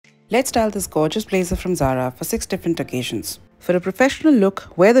Let's style this gorgeous blazer from Zara for 6 different occasions. For a professional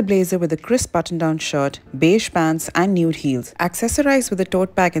look, wear the blazer with a crisp button-down shirt, beige pants and nude heels. Accessorize with a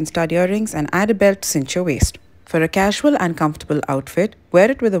tote bag and stud earrings and add a belt to cinch your waist. For a casual and comfortable outfit,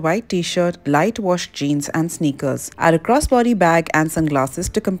 wear it with a white t-shirt, light washed jeans and sneakers. Add a crossbody bag and sunglasses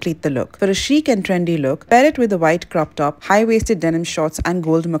to complete the look. For a chic and trendy look, pair it with a white crop top, high-waisted denim shorts and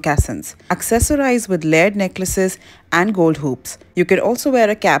gold moccasins. Accessorize with layered necklaces and gold hoops. You could also wear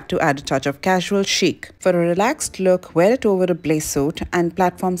a cap to add a touch of casual chic. For a relaxed look, wear it over a blaze suit and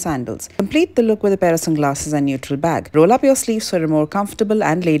platform sandals. Complete the look with a pair of sunglasses and neutral bag. Roll up your sleeves for a more comfortable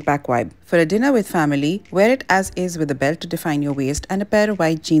and laid-back vibe. For a dinner with family, wear it as is with a belt to define your waist and a pair of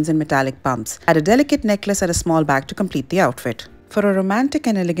white jeans and metallic pumps. Add a delicate necklace and a small bag to complete the outfit. For a romantic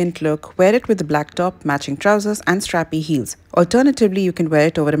and elegant look, wear it with a black top, matching trousers and strappy heels. Alternatively, you can wear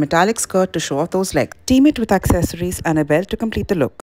it over a metallic skirt to show off those legs. Team it with accessories and a belt to complete the look.